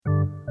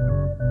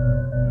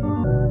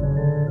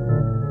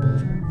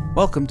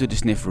Welcome to the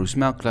Snifferoo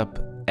Smell Club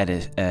at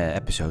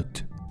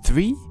episode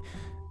 3.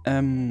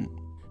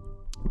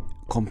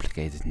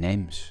 Complicated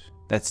names.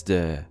 That's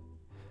the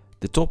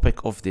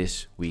topic of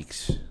this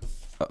week's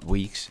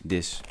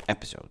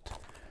episode.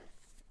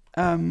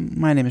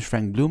 My name is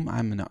Frank Bloom.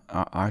 I'm an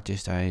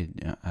artist. I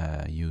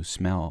use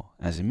smell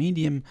as a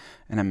medium,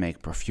 and I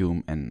make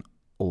perfume and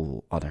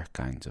all other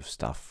kinds of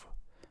stuff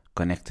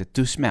connected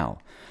to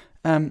smell.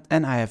 And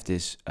I have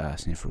this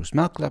Snifferoo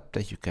Smell Club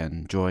that you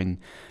can join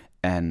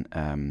and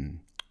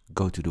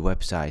go to the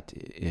website.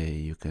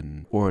 You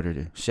can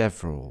order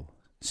several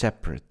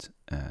separate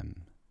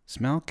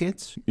smell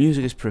kits.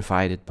 Music is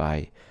provided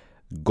by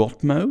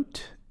God Mode,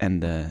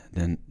 and the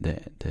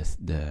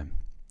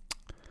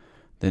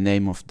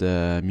name of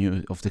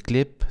the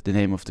clip. The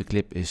name of the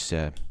clip is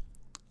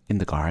In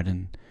the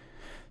Garden.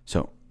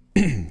 So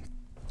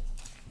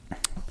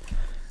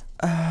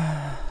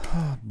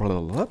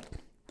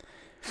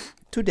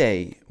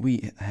today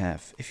we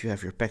have, if you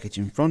have your package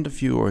in front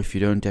of you, or if you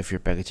don't have your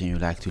package and you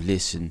like to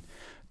listen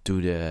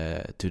to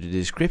the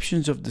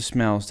descriptions of the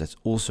smells, that's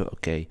also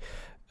okay.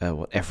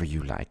 Whatever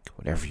you like,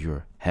 whatever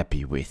you're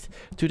happy with.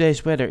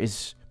 Today's weather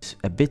is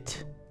a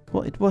bit,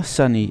 well, it was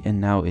sunny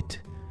and now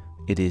it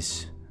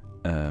is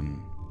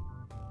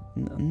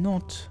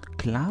not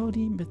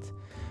cloudy, but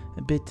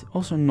a bit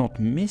also not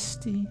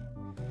misty.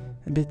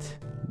 A bit,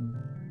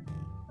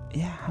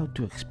 how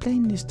to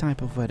explain this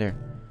type of weather?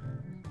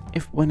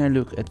 When I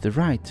look at the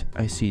right,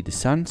 I see the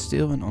sun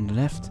still, and on the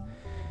left,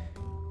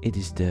 it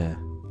is the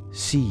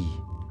sea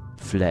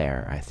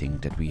flare. I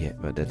think that we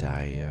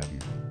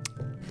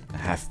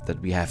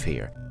have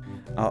here.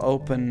 I'll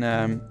open.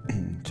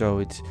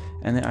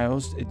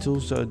 It's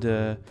also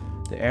the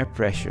air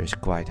pressure is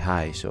quite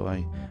high, so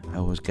I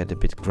always get a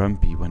bit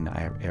grumpy when the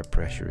air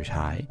pressure is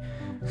high.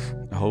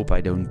 I hope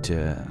I don't.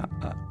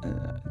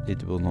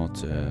 It will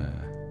not.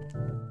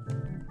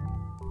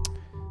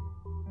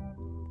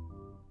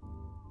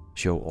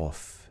 Show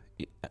off.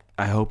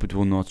 I hope it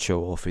will not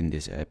show off in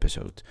this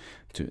episode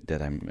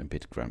that I'm a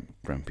bit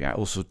grumpy. I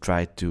also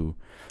tried to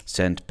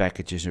send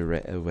packages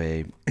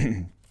away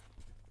and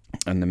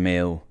the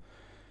mail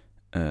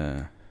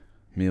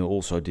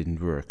also didn't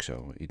work,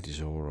 so it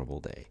is a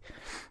horrible day.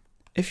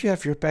 If you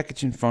have your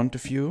package in front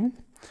of you,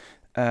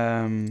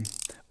 and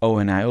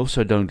I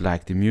also don't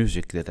like the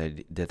music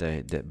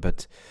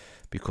but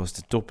because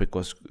the topic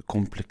was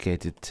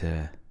complicated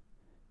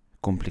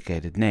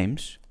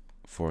names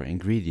for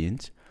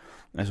ingredients,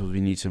 I thought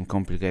we need some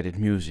complicated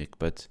music,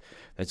 but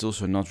that's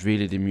also not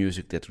really the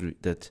music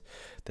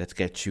that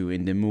gets you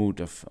in the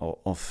mood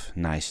of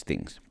nice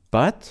things.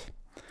 But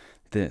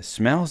the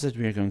smells that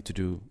we're going to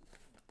do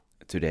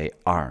today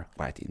are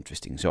quite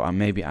interesting. So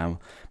my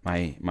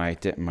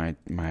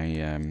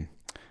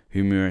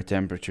humeur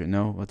temperature.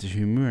 No, what is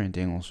humeur in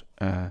Engels?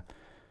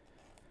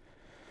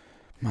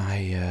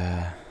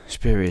 My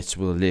spirits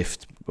will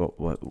lift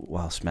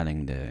while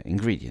smelling the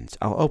ingredients.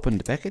 I'll open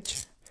the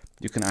package.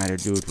 You can either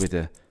do it with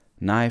a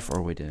knife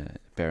or with a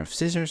pair of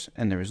scissors,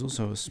 and there is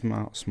also a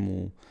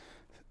small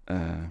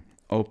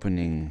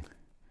opening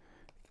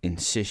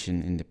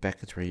incision in the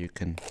packet where you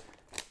can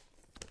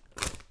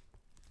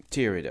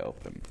tear it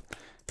open,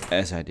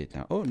 as I did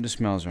now. Oh, the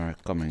smells are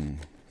coming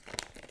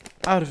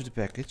out of the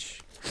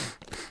package.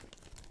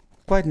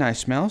 Quite nice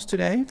smells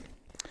today,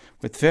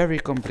 with very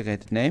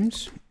complicated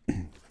names.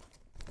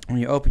 When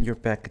you open your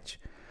package,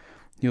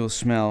 you'll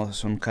smell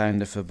some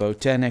kind of a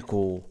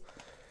botanical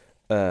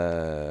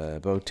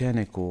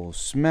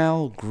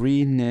smell,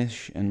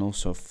 greenish and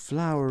also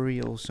flowery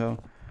also,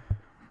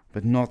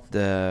 but not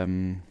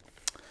the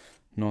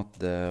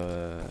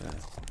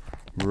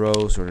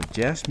rose or the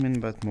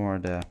jasmine, but more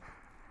the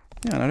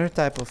another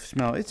type of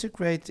smell. It's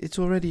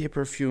already a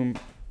perfume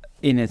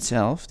in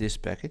itself, this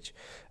package.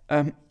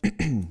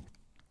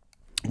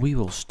 We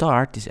will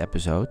start this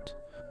episode.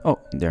 Oh,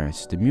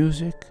 there's the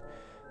music.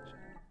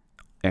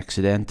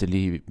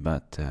 Accidentally,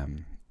 but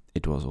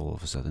it was all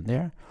of a sudden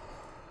there.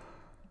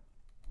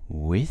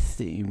 We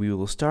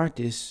will start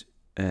this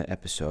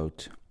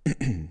episode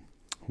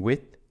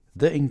with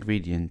the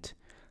ingredient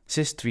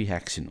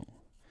cis-3-hexenol.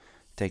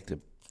 Take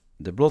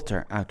the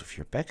blotter out of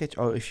your package,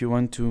 or if you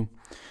want to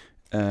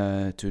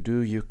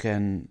you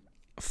can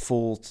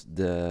fold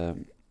the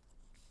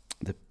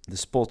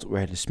spot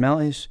where the smell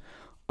is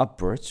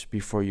upwards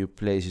before you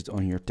place it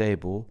on your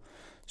table,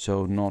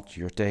 so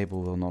your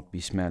table will not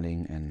be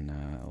smelling and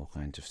all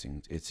kinds of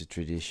things. It's a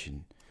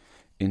tradition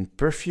in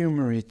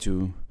perfumery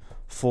to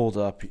fold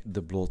up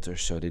the blotter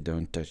so they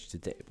don't touch the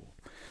table.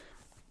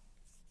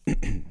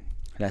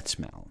 Let's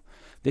smell.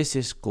 This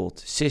is called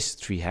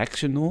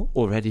cis-3-hexenol,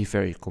 already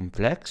very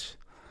complex.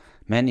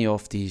 Many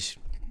of these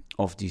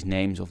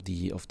names of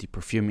the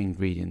perfume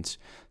ingredients,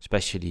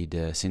 especially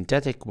the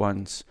synthetic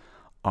ones,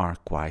 are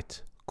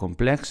quite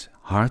complex,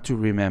 hard to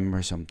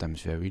remember,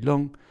 sometimes very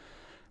long.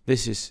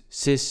 This is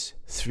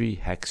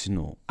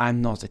cis-3-hexenol.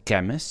 I'm not a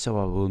chemist, so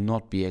I will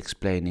not be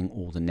explaining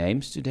all the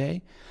names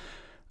today.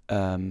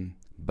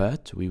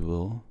 But we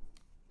will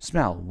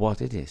smell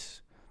what it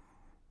is.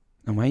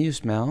 And when you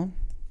smell,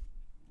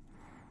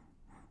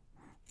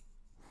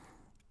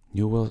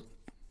 you will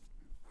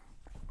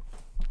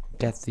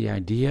get the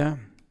idea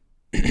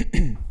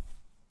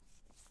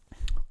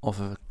of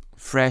a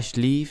fresh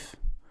leaf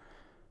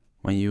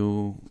when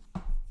you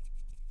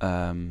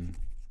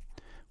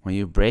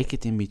break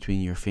it in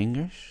between your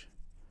fingers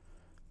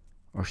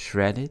or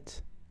shred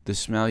it. The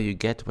smell you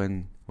get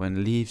when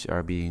leaves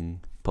are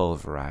being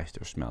pulverized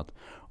or smelled.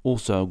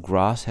 Also,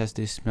 grass has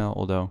this smell,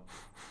 although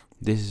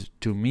this is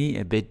to me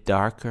a bit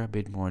darker, a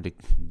bit more the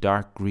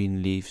dark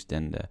green leaves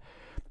than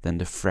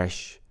the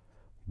fresh,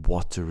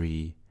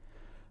 watery,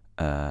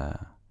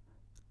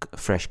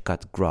 fresh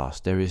cut grass.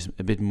 There is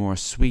a bit more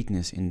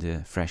sweetness in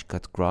the fresh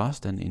cut grass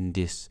than in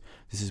this.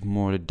 This is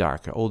more the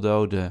darker,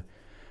 although the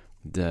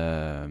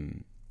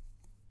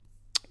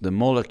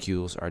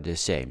molecules are the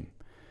same.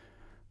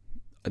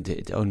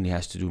 It only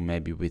has to do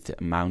maybe with the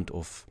amount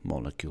of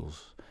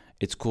molecules.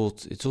 It's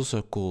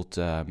also called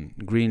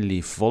green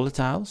leaf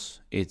volatiles.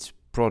 It's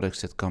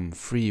products that come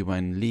free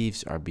when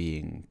leaves are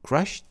being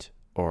crushed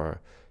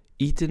or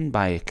eaten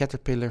by a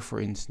caterpillar, for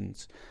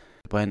instance.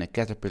 When a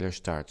caterpillar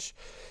starts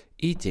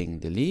eating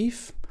the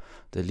leaf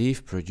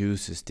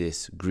produces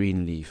this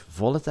green leaf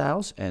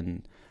volatiles,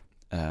 and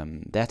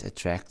that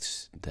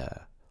attracts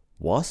the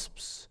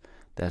wasps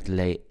that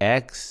lay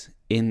eggs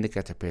in the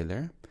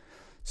caterpillar.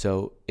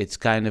 So it's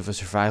kind of a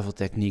survival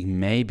technique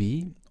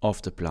maybe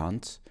of the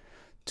plant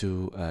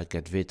to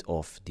get rid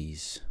of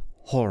these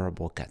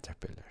horrible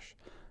caterpillars.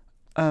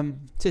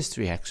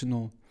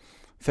 Cis-3-hexenol,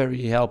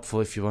 very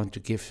helpful if you want to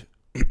give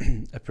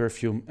a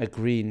perfume a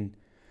green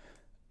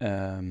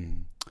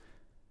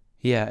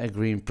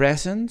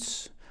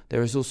presence.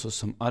 There is also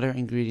some other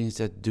ingredients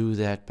that do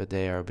that, but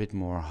they are a bit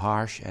more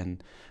harsh,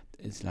 and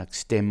it's like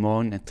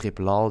stemone and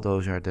triplal.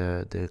 Those are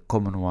the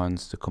common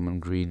ones, the common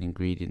green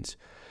ingredients.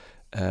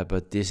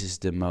 But this is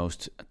the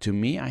most, to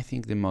me, I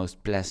think the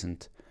most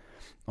pleasant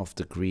of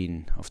the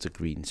green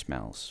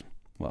smells.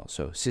 Well,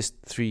 so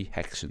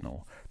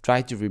cis-3-hexenol.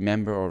 Try to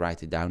remember or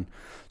write it down.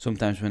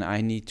 Sometimes when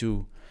I need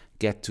to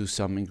get to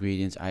some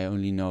ingredients, I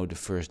only know the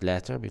first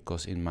letter,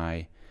 because in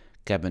my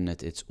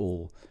cabinet it's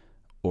all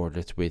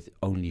ordered with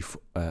only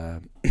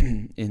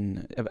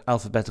in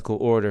alphabetical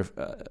order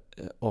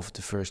of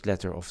the first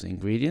letter of the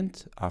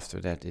ingredient. After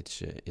that,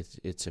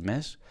 it's a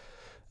mess.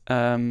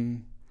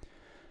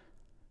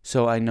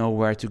 So I know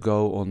where to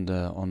go on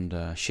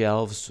the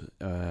shelves,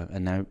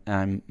 and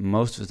I'm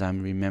most of the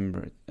time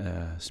remember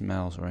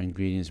smells or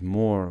ingredients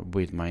more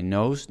with my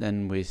nose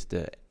than with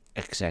the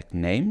exact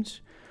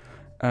names.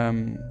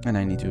 And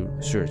I need to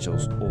search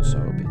also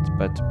a bit,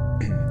 but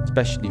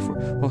especially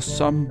for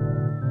some.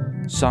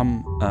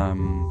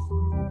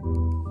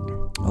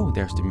 Oh,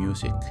 there's the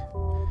music.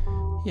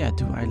 Yeah,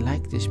 do I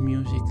like this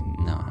music?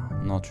 No,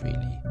 not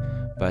really,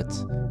 but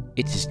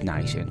it is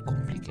nice and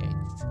complicated.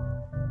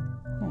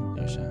 Oh,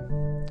 there's a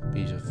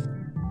piece of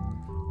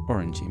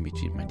orange in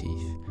between my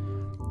teeth.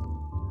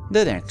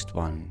 The next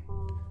one,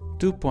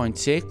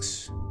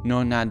 2.6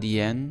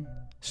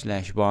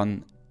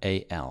 nonadiene/1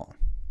 AL.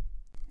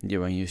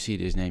 When you see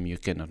this name, you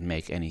cannot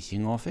make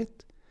anything of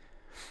it.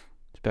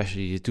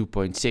 Especially the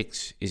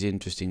 2.6 is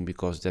interesting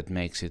because that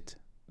makes it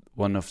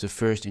one of the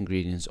first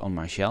ingredients on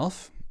my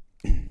shelf.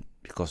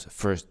 Because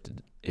first,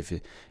 if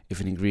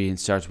an ingredient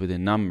starts with a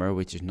number,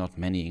 which is not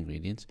many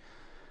ingredients,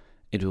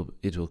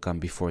 it will come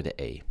before the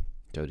A.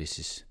 So this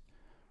is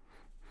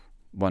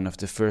one of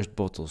the first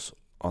bottles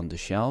on the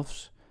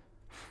shelves,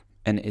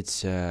 and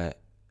it's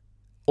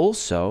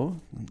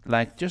also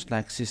just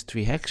like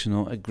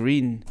cis-3-hexenol, a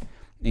green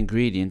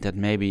ingredient that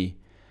maybe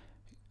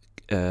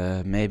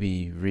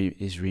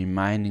is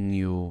reminding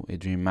you.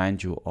 It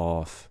reminds you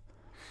of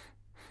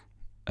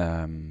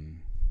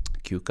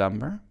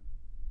cucumber.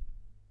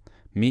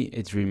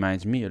 It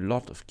reminds me a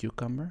lot of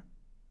cucumber.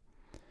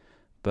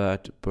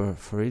 But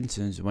for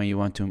instance, when you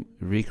want to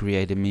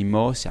recreate a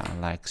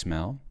mimosa-like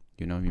smell,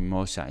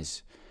 mimosa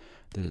is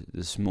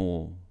the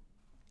small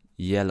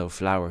yellow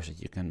flowers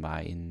that you can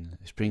buy in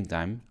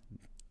springtime,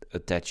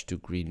 attached to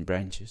green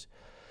branches,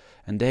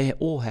 and they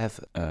all have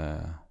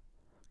a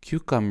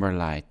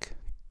cucumber-like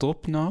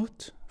top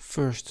note.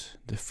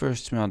 The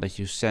first smell that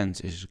you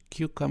sense is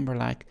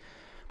cucumber-like,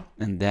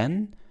 and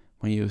then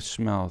when you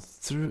smell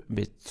through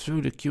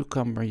the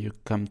cucumber, you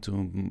come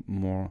to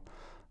more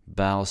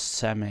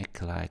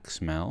balsamic-like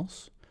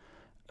smells.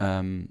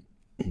 And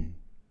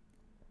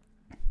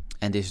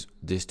this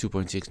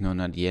 2.6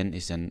 nonadiene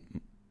is then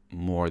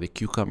more the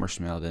cucumber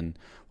smell than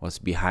what's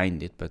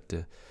behind it, but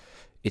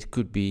this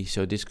could be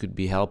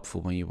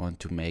helpful when you want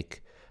to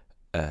make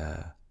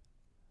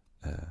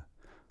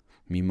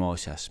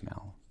mimosa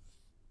smell.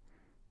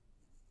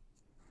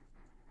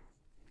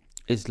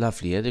 It's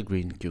lovely, the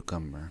green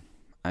cucumber.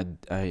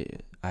 I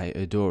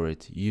adore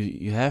it.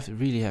 You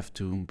really have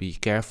to be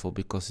careful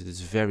because it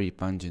is very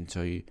pungent,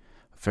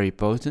 very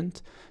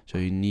potent. So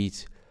you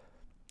need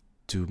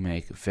to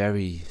make a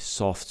very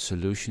soft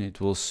solution. It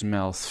will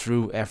smell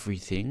through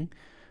everything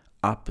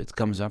up. It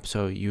comes up.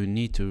 So you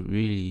need to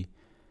really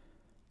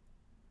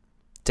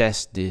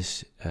test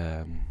this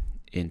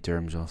in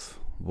terms of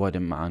what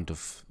amount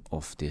of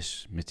of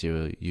this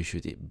material you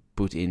should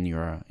put in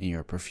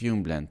your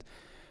perfume blend.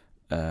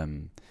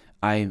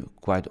 I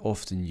quite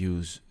often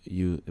use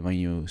when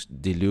you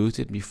dilute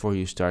it before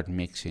you start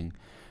mixing.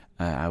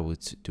 I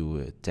would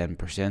do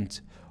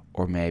 10%,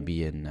 or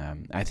maybe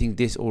I think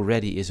this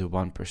already is a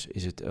 1%.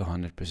 Is it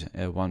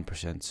 100%?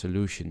 1%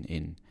 solution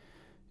in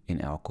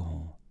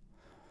alcohol.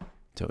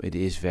 So it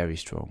is very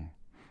strong.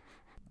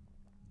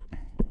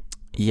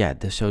 Yeah.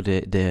 So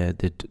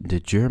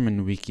the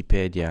German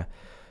Wikipedia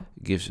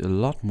gives a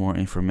lot more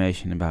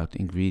information about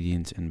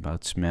ingredients and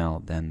about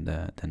smell than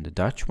the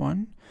Dutch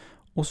one.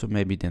 Also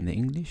maybe than the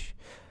English.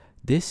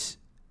 This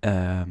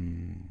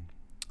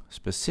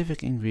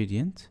specific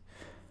ingredient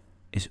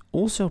is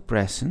also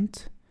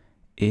present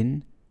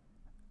in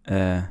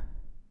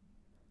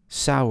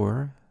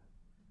sour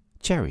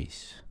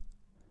cherries.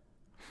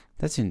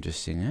 That's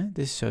interesting, eh?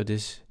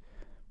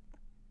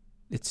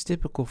 It's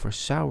typical for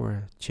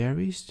sour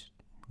cherries,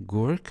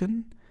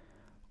 gurken,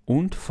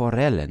 und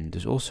forellen.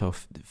 Dus also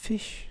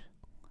fish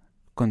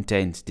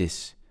contains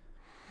this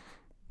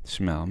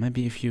smell.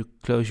 Maybe if you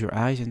close your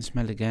eyes and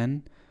smell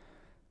again,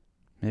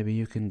 maybe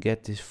you can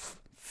get this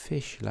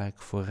fish-like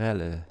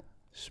forelle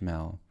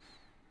smell.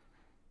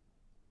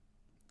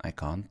 I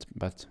can't,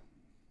 but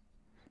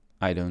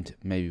I don't.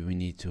 Maybe we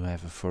need to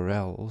have a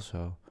forel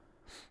also.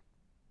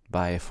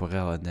 Buy a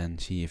forel and then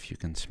see if you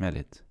can smell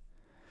it.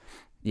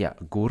 Yeah,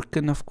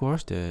 gurken, of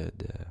course.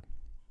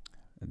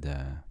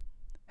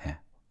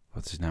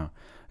 What is now?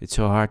 It's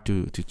so hard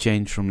to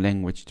change from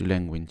language to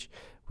language.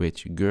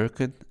 Which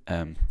gherkin,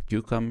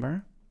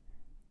 cucumber.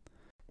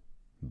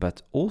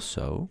 But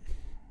also,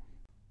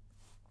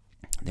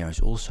 there is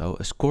also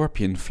a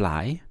scorpion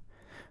fly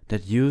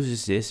that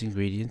uses this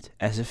ingredient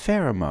as a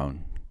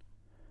pheromone.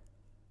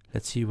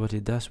 Let's see what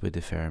it does with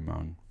the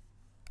pheromone.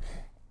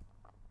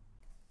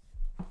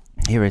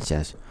 Here it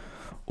says,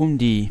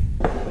 die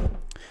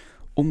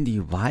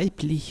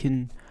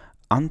Weiblichen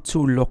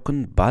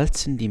anzulocken,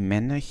 balzen die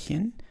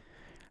Männerchen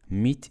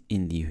mit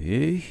in die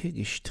Höhe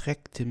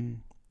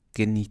gestrecktem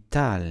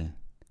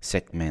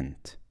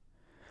Genitalsegment,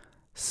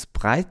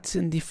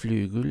 spreizen die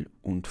Flügel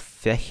und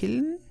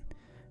fächeln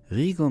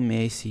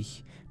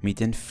regelmäßig mit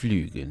den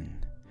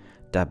Flügeln.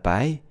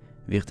 Dabei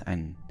wird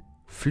ein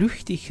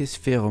flüchtiges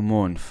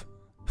Pheromon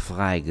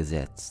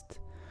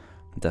freigesetzt,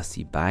 das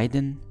die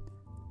beiden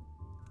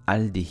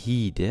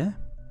Aldehyde,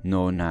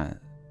 Nona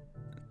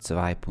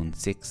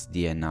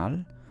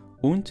 2,6-Dienal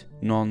und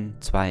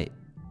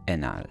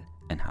Non-2-Enal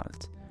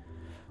enthält.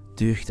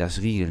 Durch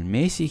das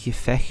regelmäßige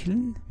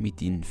Fächeln mit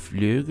den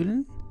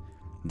Flügeln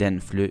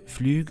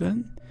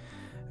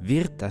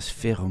wird das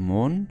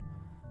Pheromon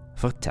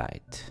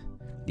verteilt.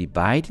 Die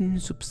beiden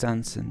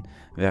Substanzen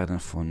werden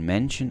von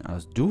Menschen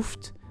als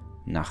Duft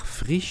nach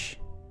frisch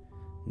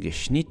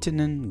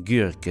geschnittenen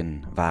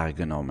Gurken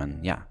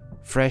wahrgenommen. Ja,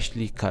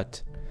 freshly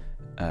cut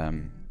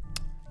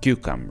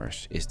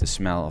cucumbers is the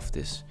smell of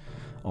this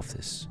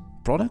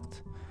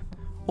product.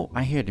 Oh,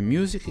 I hear the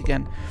music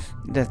again.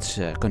 Let's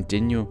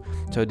continue.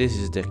 So this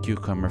is the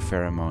cucumber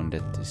pheromone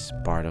that is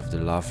part of the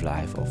love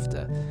life of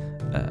the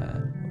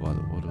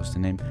what was the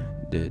name?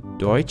 The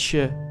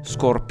Deutsche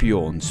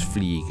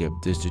Skorpionsfliege,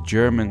 dus the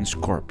German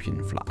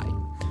scorpion fly.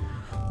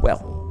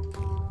 Well,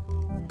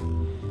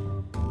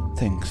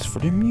 thanks for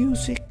the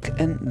music,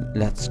 and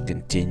let's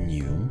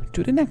continue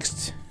to the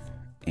next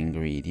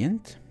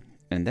ingredient,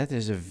 and that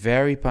is a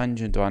very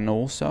pungent one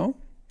also.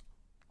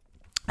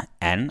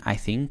 And I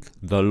think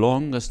the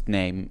longest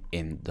name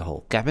in the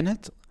whole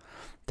cabinet,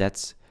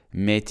 that's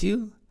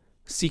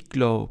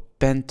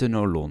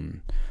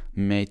Methylcyclopentenolon.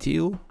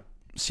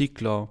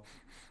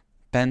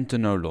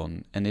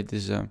 Methylcyclopentenolon. And it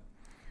is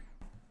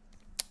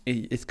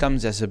it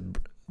comes as a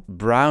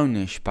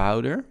brownish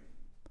powder.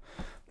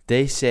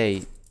 They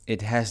say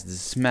it has the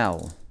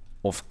smell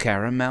of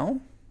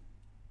caramel.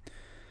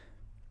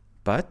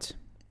 But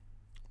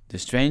the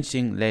strange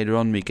thing, later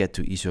on we get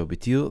to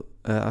Isobutyl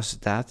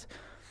acetate.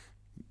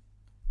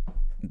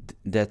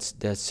 That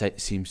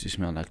seems to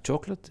smell like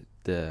chocolate.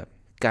 The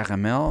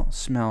caramel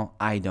smell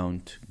I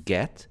don't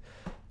get.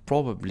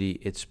 Probably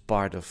it's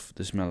part of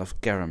the smell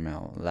of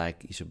caramel,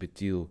 like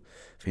isobutyl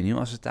phenyl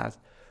acetate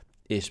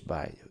is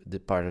by the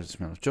part of the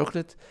smell of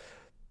chocolate.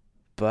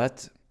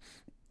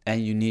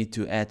 And you need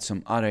to add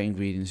some other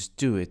ingredients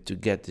to it to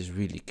get this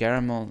really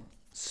caramel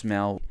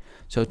smell.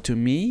 So to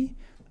me,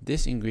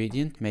 this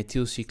ingredient,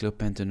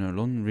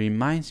 methylcyclopentenolon,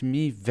 reminds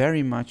me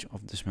very much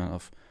of the smell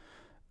of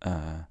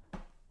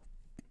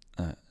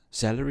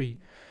celery.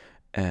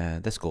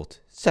 That's called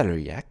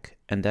celeriac,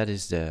 and that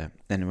is then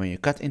when you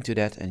cut into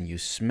that and you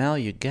smell,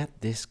 you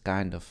get this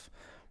kind of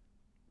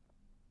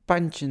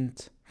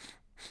pungent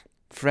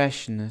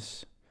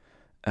freshness,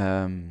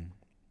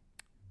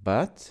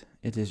 but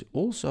it is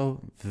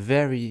also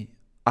very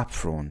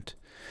upfront.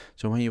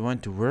 So when you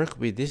want to work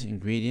with this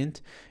ingredient,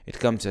 it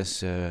comes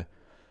as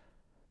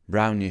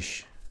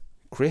brownish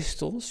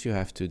crystals. You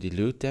have to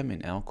dilute them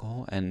in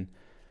alcohol, and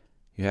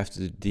you have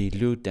to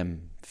dilute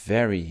them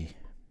very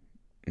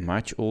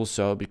much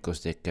also,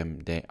 because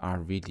they are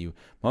really,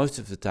 most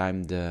of the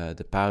time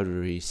the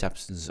powdery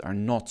substances are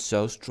not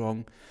so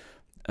strong,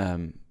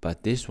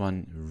 but this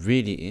one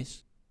really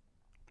is.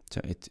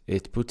 So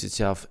it puts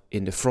itself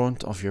in the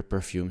front of your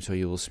perfume, so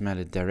you will smell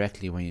it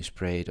directly when you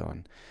spray it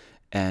on.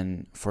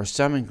 And for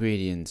some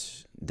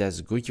ingredients,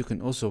 that's good. You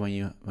can also, when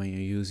you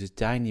use it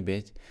tiny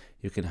bit,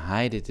 you can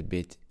hide it a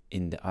bit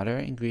in the other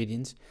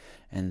ingredients,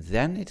 and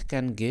then it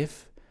can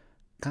give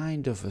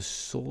kind of a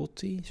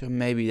salty, so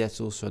maybe that's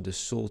also the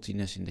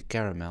saltiness in the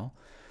caramel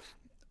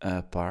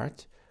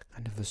part,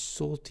 kind of a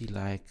salty,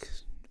 like,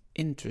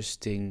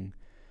 interesting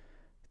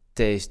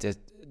taste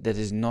that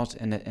is not,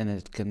 and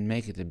it can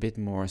make it a bit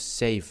more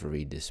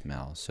savory, the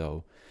smell,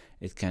 so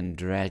it can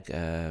drag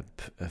a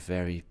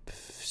very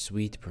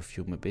sweet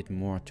perfume a bit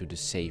more to the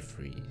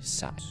savory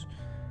side.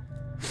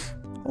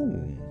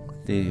 Oh,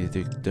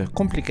 the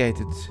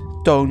complicated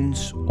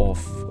tones of,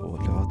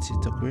 what's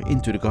it ook weer?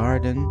 Into the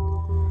Garden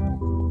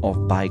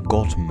of by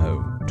God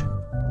Mode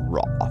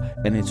Raw.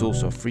 And it's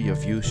also free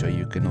of use, so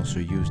you can also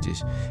use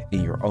this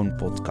in your own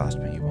podcast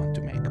when you want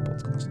to make a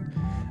podcast.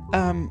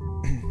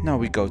 Now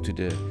we go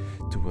to a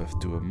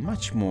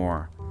much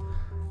more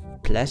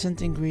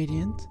pleasant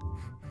ingredient.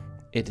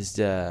 It is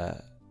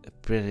an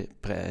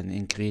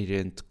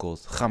ingredient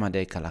called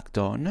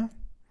gamma-decalactone.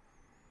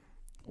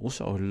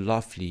 Also a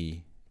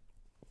lovely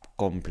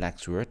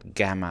complex word.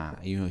 Gamma,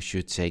 you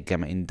should say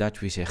gamma. In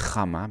Dutch we say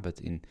gamma, but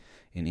in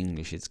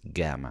English it's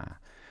gamma.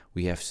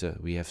 We have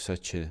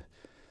such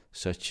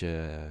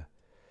a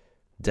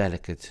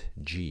delicate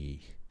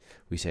G.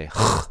 We say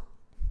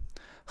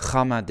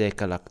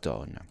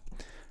gamma-decalactone.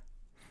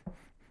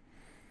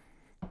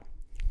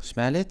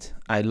 Smell it?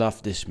 I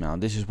love this smell.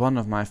 This is one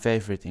of my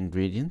favorite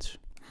ingredients.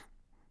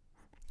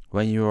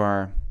 When you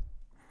are,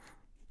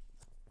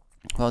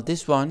 well,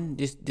 this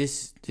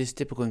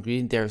typical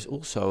ingredient, there is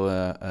also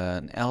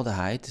an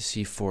aldehyde,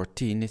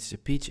 C14. It's a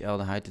peach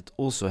aldehyde. It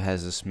also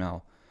has a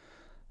smell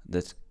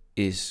that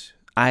is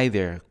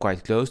either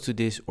quite close to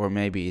this, or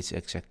maybe it's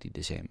exactly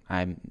the same.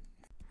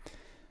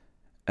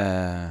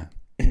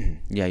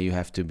 Yeah, you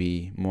have to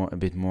be a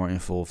bit more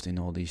involved in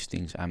all these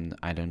things.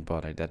 I don't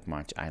bother that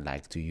much. I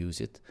like to use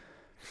it.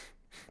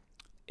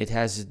 It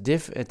has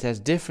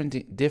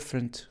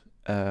different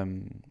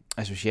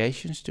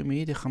associations to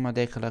me, the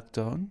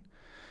gamma-decalactone,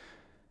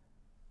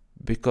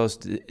 because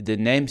the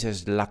name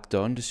says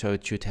lactone, so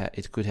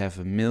it could have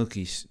a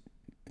milky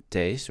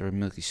taste or a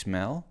milky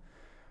smell,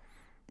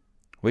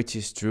 which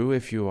is true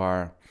if you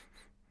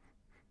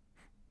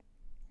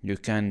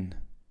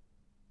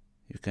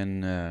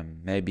can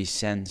maybe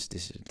sense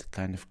this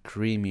kind of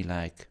creamy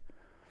like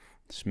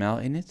smell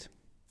in it.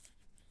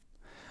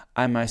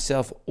 I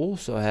myself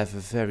also have a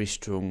very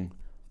strong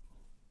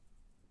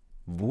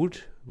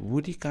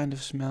woody kind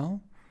of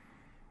smell,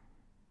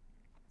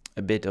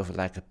 a bit of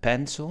like a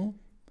pencil.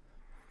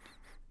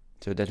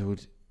 So that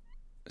would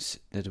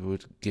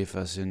give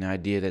us an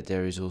idea that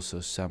there is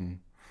also some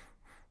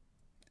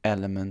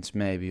elements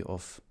maybe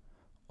of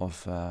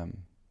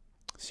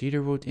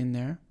cedarwood in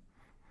there.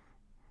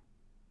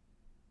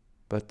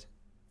 But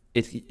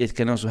it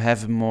can also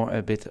have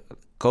a bit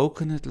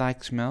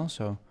coconut-like smell.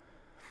 So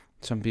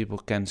some people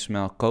can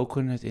smell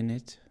coconut in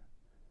it.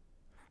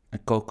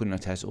 And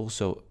coconut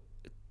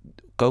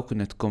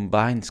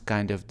combines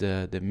kind of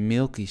the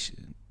milky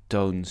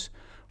tones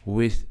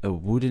with a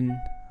wooden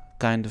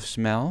kind of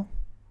smell.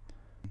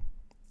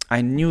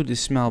 I knew the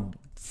smell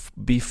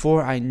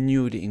before I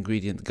knew the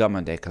ingredient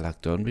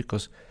gamma-decalactone,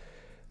 because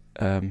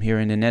here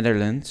in the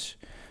Netherlands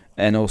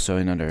and also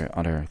in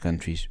other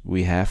countries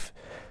we have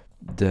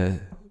a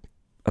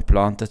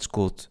plant that's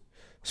called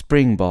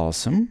spring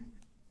balsam,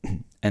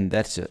 and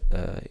that's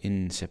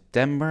in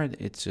September.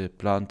 It's a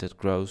plant that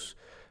grows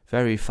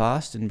very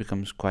fast and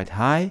becomes quite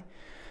high.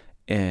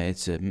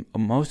 It's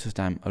most of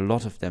the time a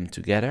lot of them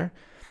together.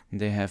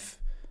 They have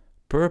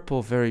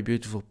very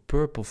beautiful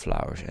purple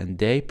flowers, and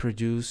they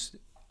produce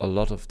a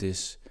lot of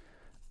this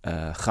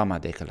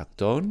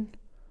gamma-decalactone,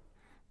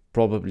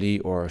 probably,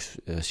 or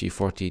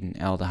C14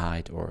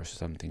 aldehyde or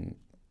something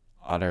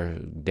other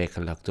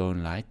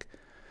decalactone-like.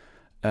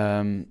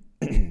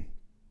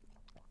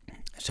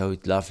 So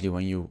it's lovely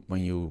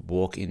when you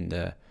walk in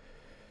the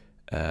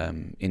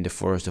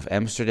forest of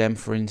Amsterdam,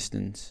 for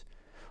instance,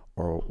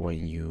 or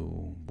when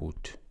you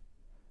would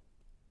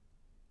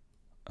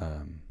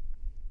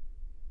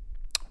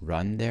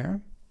run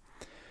there.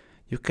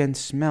 You can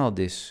smell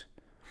this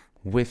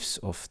whiffs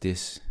of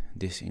this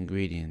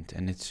ingredient,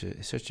 and it's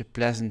such a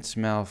pleasant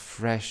smell,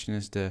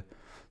 freshness, the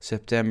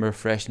September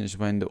freshness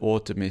when the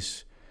autumn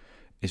is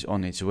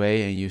on its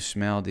way, and you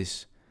smell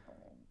this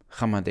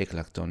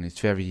gamma-decalactone. It's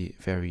very,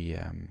 very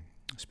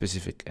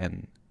specific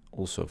and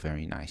also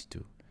very nice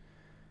to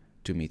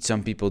meet.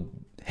 Some people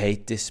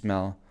hate this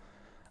smell,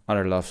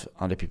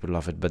 other people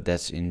love it, but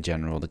that's in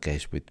general the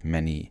case with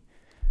many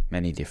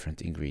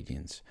different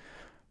ingredients.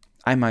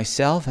 I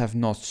myself have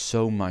not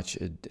so much,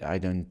 I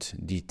don't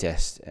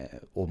detest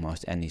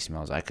almost any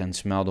smells. I can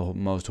smell the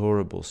most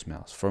horrible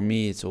smells. For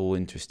me, it's all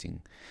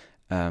interesting.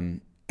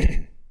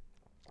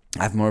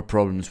 I have more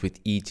problems with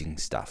eating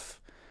stuff,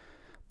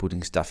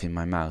 putting stuff in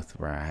my mouth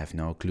where I have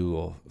no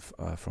clue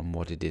from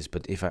what it is.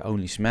 But if I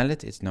only smell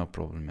it, it's no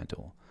problem at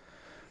all.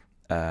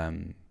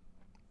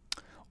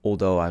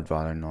 Although I'd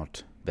rather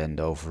not bend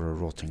over a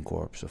rotting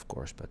corpse, of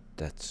course. But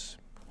that's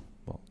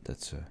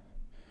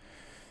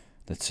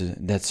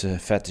a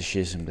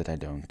fetishism that I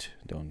don't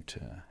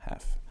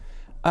have.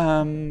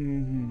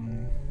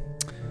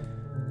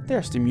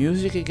 There's the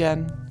music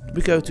again.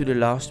 We go to the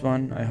last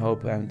one. I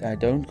hope I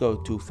don't go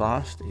too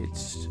fast.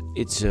 It's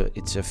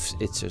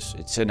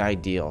an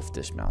idea of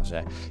the smells.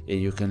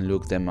 You can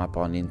look them up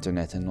on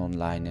internet and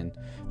online, and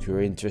if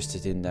you're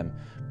interested in them,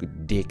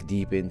 dig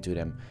deep into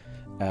them.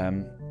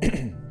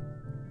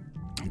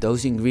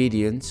 Those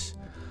ingredients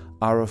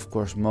are, of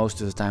course, most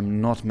of the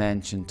time not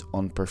mentioned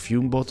on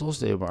perfume bottles.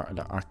 They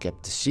are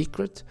kept a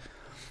secret.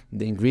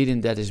 The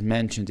ingredient that is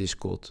mentioned is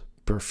called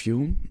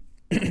perfume.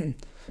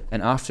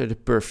 And after the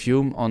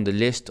perfume on the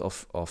list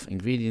of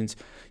ingredients,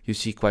 you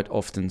see quite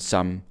often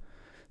some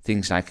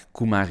things like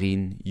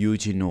coumarin,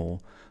 eugenol.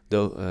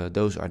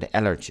 Those are the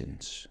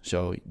allergens.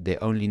 So they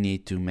only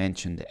need to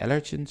mention the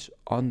allergens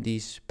on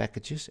these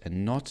packages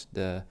and not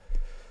the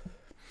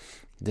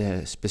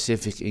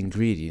specific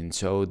ingredient.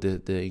 So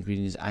the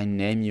ingredients I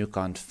name you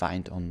can't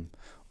find on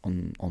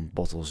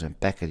bottles and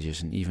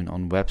packages, and even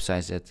on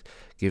websites that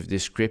give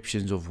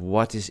descriptions of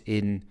what is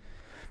in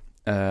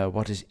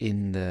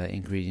the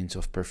ingredients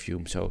of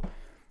perfume. So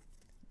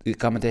the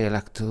gamma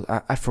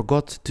decalactone, I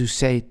forgot to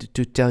say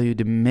to tell you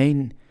the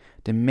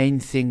main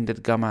thing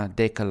that gamma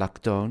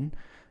decalactone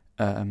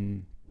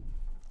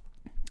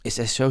is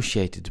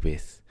associated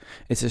with.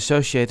 It's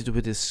associated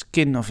with the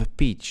skin of a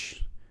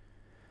peach,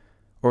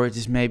 or it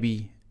is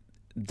maybe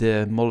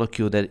the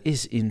molecule that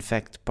is in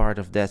fact part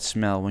of that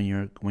smell when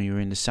you're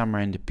in the summer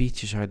and the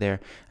peaches are there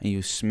and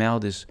you smell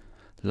this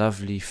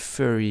lovely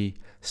furry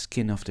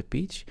skin of the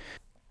peach.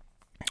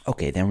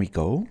 Okay, then we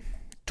go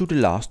to the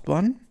last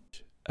one.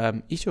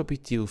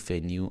 Isobutyl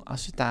phenyl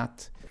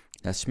acetate.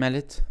 Let's smell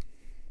it.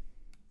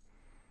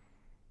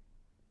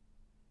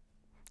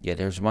 Yeah,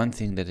 there's one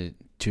thing that it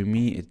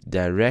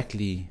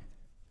directly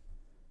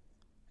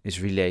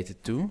is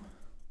related to,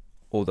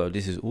 although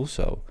this is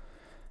also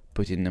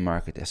put in the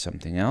market as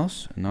something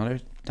else, another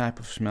type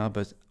of smell.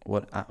 But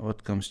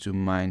what comes to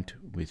mind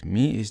with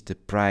me is the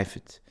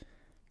private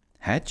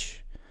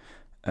hedge.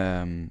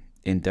 In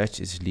Dutch,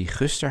 it's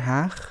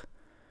ligusterhaag.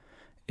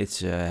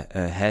 It's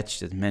a hedge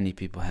that many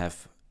people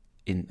have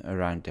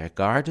around their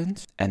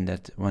gardens, and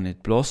that when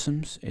it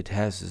blossoms, it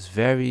has this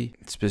very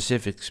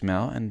specific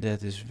smell, and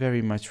that is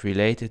very much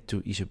related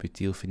to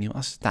isobutyl phenyl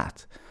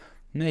acetate.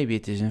 Maybe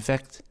it is in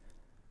fact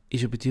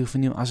isobutyl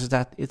phenyl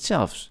acetate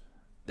itself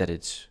that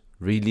it's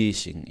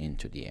releasing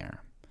into the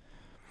air.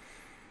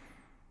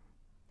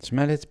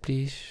 Smell it,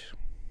 please.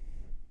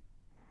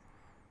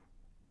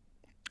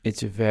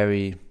 It's a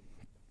very,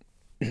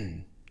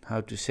 how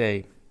to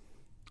say,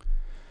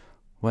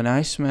 when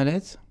I smell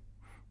it,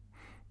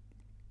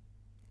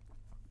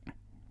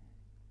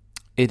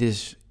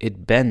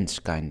 it bends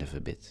kind of a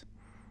bit.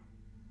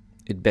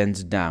 It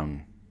bends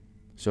down.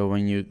 So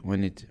when you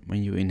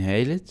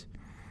inhale it,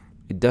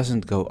 it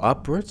doesn't go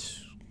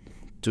upwards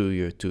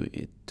to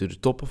the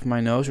top of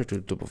my nose or to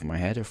the top of my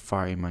head or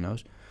far in my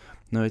nose.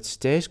 No, it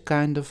stays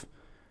kind of,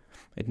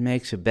 it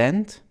makes a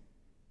bend,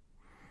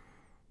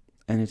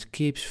 and it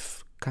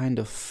keeps kind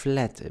of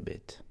flat a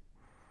bit.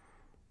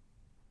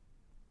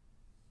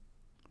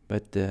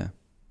 But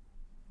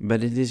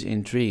it is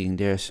intriguing.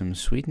 There's some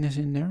sweetness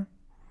in there.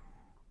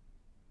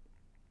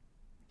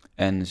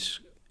 And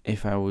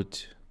if I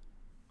would,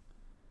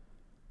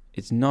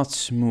 it's not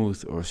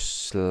smooth or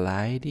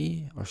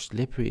slidey or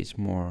slippery. It's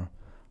more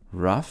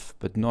rough,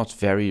 but not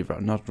very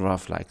rough, not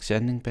rough like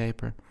sanding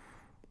paper,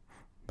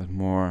 but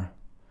more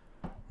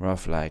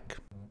rough like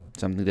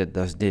something that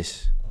does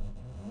this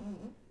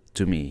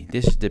to me.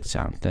 This is the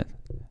sound that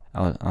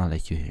I'll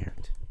let you hear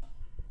it.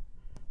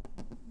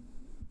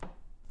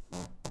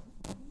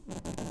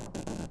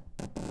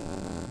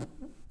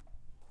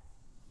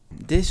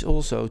 This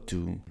also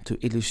to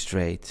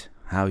illustrate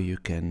how you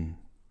can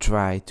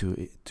try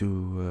to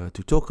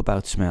talk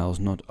about smells,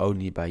 not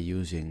only by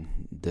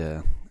using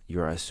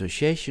your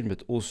association,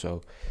 but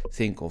also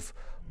think of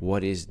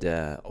what is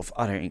of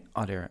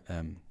other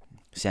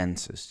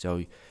senses.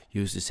 So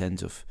use the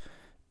sense of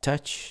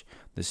touch,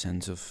 the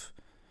sense of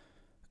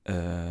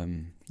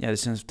the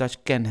sense of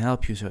touch can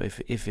help you. So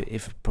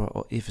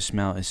if a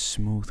smell is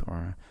smooth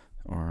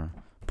or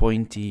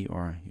pointy,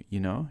 or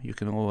you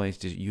can always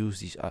just use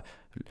these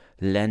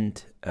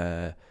lend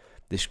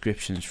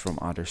descriptions from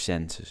other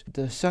senses.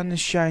 The sun is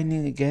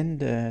shining again.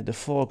 The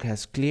fog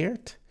has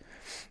cleared.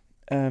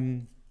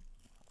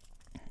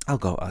 I'll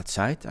go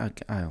outside.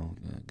 I'll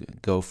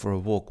go for a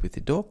walk with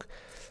the dog,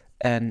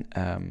 and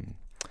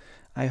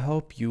I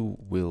hope you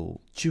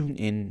will tune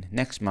in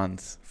next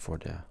month for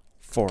the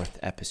 4th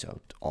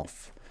episode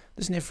of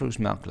the Sniffroos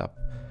Smell Club.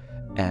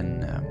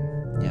 And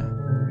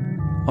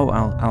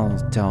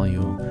I'll tell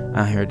you,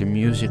 I heard the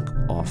music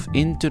of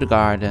Into the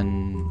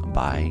Garden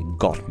by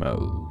God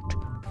Mode.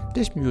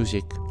 This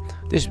music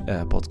This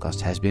podcast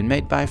has been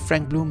made by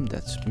Frank Bloom,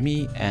 that's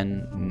me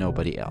and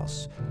nobody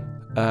else.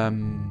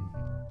 And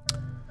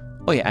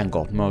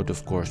God Mode,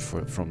 of course,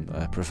 from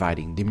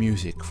providing the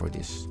music for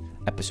this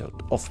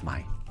episode of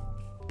my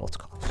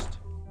podcast.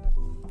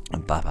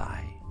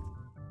 Bye-bye.